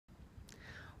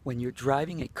When you're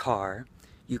driving a car,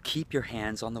 you keep your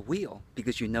hands on the wheel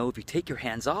because you know if you take your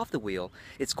hands off the wheel,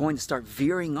 it's going to start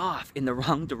veering off in the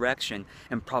wrong direction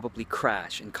and probably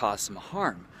crash and cause some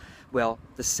harm. Well,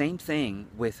 the same thing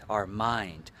with our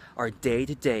mind, our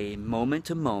day-to-day,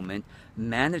 moment-to-moment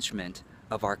management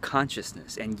of our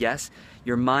consciousness. And yes,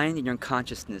 your mind and your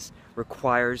consciousness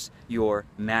requires your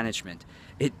management.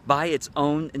 It, by its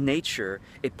own nature,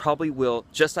 it probably will,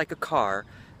 just like a car,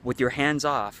 with your hands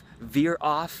off, veer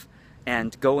off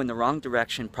and go in the wrong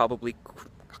direction, probably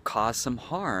cause some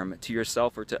harm to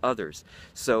yourself or to others.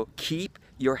 So keep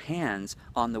your hands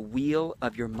on the wheel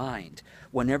of your mind.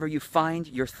 Whenever you find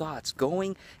your thoughts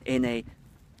going in a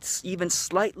even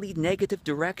slightly negative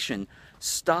direction,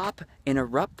 stop,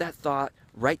 interrupt that thought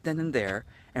right then and there,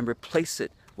 and replace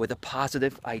it with a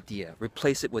positive idea.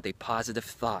 Replace it with a positive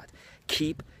thought.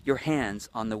 Keep your hands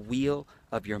on the wheel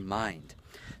of your mind.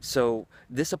 So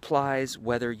this applies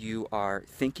whether you are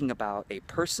thinking about a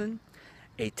person,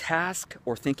 a task,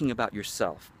 or thinking about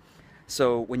yourself.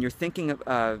 So when you're thinking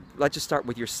of, let's just start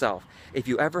with yourself. If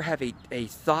you ever have a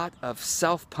thought of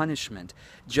self-punishment,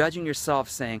 judging yourself,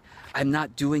 saying, I'm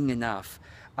not doing enough,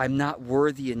 I'm not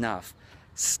worthy enough,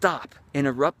 stop,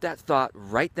 interrupt that thought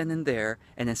right then and there,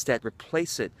 and instead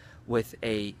replace it with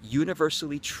a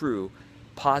universally true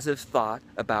positive thought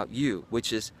about you,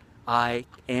 which is, I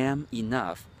am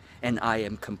enough, and I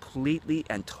am completely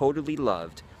and totally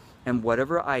loved, and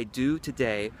whatever I do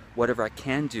today, whatever I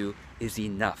can do, is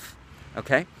enough.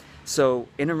 Okay? So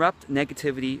interrupt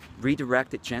negativity,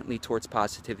 redirect it gently towards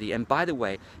positivity, and by the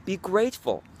way, be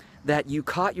grateful that you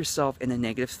caught yourself in a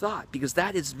negative thought, because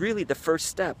that is really the first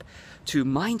step to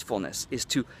mindfulness, is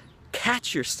to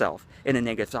catch yourself in a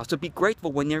negative thought. So be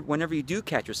grateful whenever you do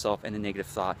catch yourself in a negative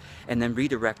thought, and then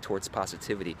redirect towards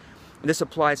positivity. And this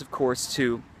applies, of course,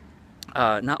 to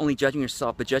not only judging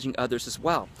yourself, but judging others as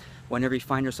well. Whenever you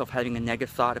find yourself having a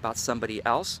negative thought about somebody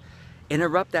else,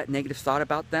 interrupt that negative thought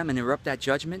about them and interrupt that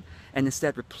judgment, and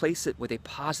instead replace it with a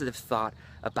positive thought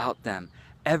about them.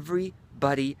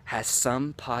 Everybody has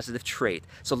some positive trait.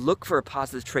 So look for a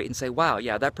positive trait and say, wow,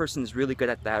 yeah, that person is really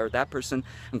good at that, or that person,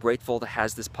 I'm grateful that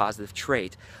has this positive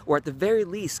trait. Or at the very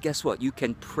least, guess what? You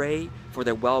can pray for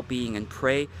their well-being and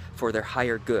pray for their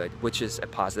higher good, which is a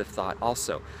positive thought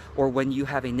also. Or when you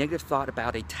have a negative thought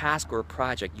about a task or a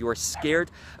project, you are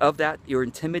scared of that, you're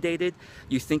intimidated,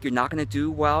 you think you're not going to do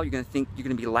well, you're going to think you're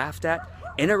going to be laughed at,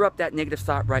 interrupt that negative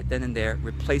thought right then and there,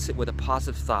 replace it with a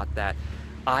positive thought that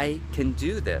I can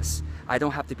do this. I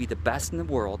don't have to be the best in the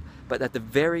world, but at the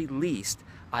very least,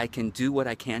 I can do what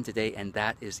I can today, and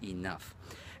that is enough.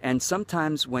 And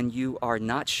sometimes when you are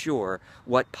not sure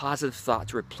what positive thought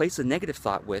to replace a negative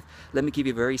thought with, let me give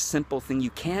you a very simple thing you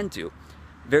can do.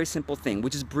 Very simple thing,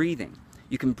 which is breathing.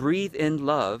 You can breathe in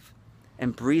love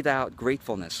and breathe out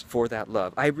gratefulness for that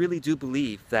love. I really do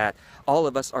believe that all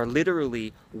of us are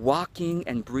literally walking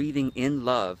and breathing in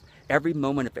love every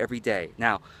moment of every day.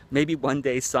 Now, maybe one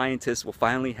day scientists will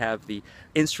finally have the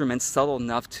instruments subtle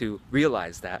enough to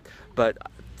realize that, but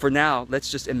for now,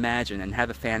 let's just imagine and have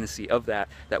a fantasy of that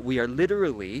we are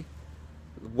literally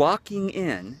walking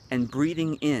in and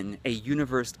breathing in a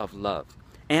universe of love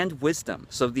and wisdom.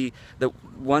 So the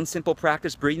one simple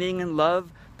practice, breathing in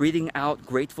love, breathing out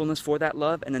gratefulness for that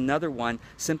love, and another one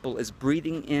simple is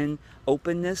breathing in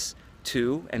openness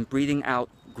to and breathing out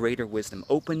greater wisdom,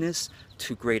 openness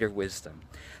to greater wisdom.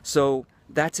 So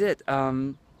that's it.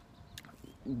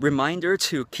 Reminder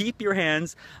to keep your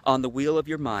hands on the wheel of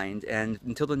your mind, and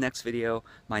until the next video,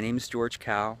 my name is George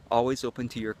Kao, always open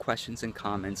to your questions and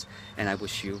comments, and I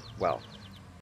wish you well.